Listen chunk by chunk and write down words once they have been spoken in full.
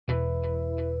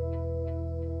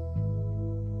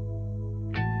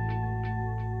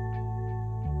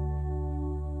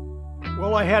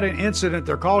Well, I had an incident.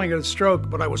 They're calling it a stroke,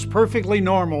 but I was perfectly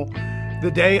normal the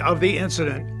day of the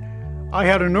incident. I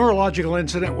had a neurological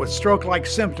incident with stroke-like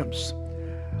symptoms.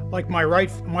 Like my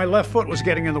left foot was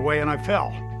getting in the way and I fell.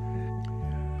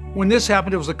 When this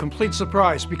happened, it was a complete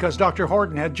surprise because Dr.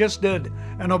 Horton had just did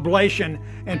an ablation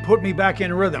and put me back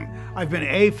in rhythm. I've been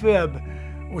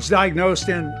AFib, was diagnosed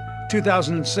in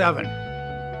 2007.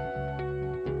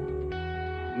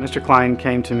 Mr. Klein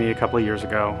came to me a couple of years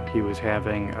ago. He was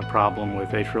having a problem with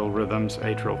atrial rhythms,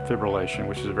 atrial fibrillation,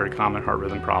 which is a very common heart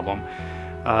rhythm problem.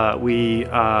 We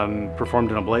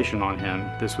performed an ablation on him.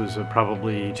 This was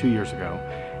probably 2 years ago.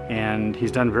 And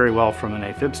he's done very well from an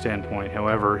AFib standpoint.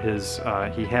 However,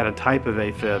 he had a type of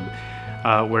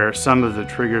AFib where some of the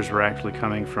triggers were actually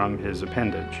coming from his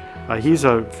appendage. He's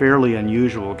a fairly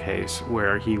unusual case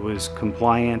where he was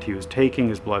compliant, he was taking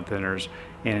his blood thinners,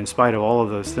 and in spite of all of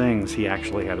those things, he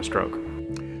actually had a stroke.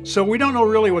 So we don't know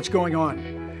really what's going on.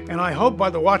 And I hope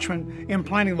by the WATCHMAN,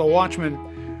 implanting the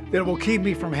WATCHMAN, that it will keep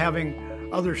me from having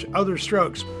other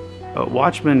strokes.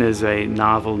 WATCHMAN is a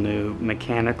novel new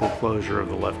mechanical closure of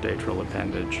the left atrial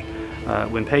appendage.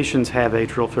 When patients have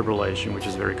atrial fibrillation, which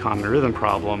is a very common rhythm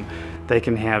problem, they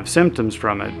can have symptoms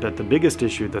from it, but the biggest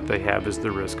issue that they have is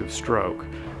the risk of stroke.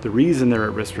 The reason they're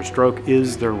at risk for stroke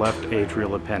is their left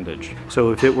atrial appendage.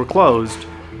 So if it were closed,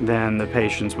 then the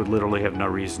patients would literally have no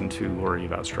reason to worry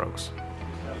about strokes.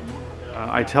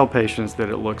 I tell patients that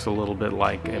it looks a little bit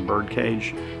like a bird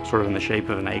cage, sort of in the shape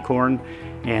of an acorn,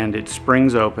 and it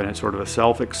springs open. It's sort of a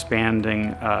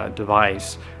self-expanding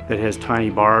device that has tiny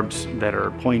barbs that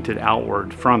are pointed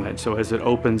outward from it. So as it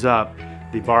opens up,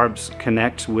 the barbs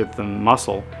connect with the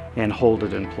muscle and hold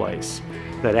it in place.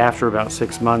 That after about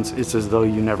 6 months, it's as though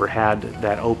you never had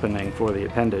that opening for the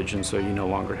appendage, and so you no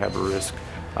longer have a risk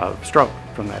of stroke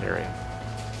from that area.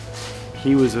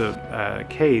 He was a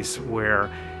case where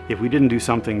if we didn't do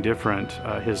something different,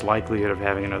 his likelihood of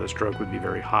having another stroke would be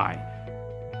very high.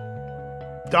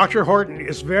 Dr. Horton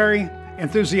is very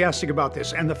enthusiastic about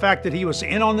this, and the fact that he was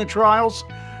in on the trials,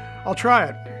 I'll try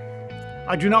it.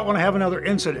 I do not want to have another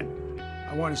incident.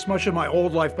 I want as much of my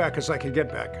old life back as I can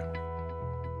get back.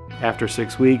 After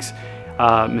 6 weeks,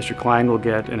 Mr. Klein will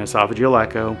get an esophageal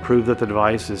echo, prove that the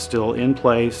device is still in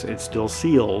place, it's still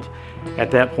sealed.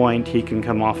 At that point, he can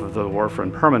come off of the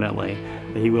warfarin permanently.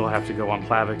 He will have to go on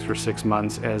Plavix for 6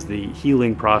 months as the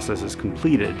healing process is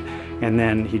completed, and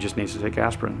then he just needs to take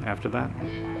aspirin after that.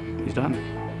 He's done.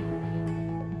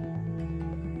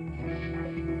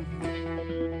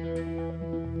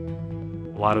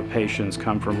 A lot of patients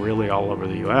come from really all over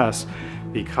the U.S.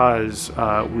 because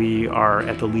we are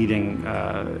at the leading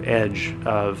edge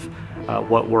of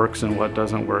what works and what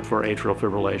doesn't work for atrial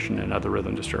fibrillation and other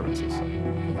rhythm disturbances.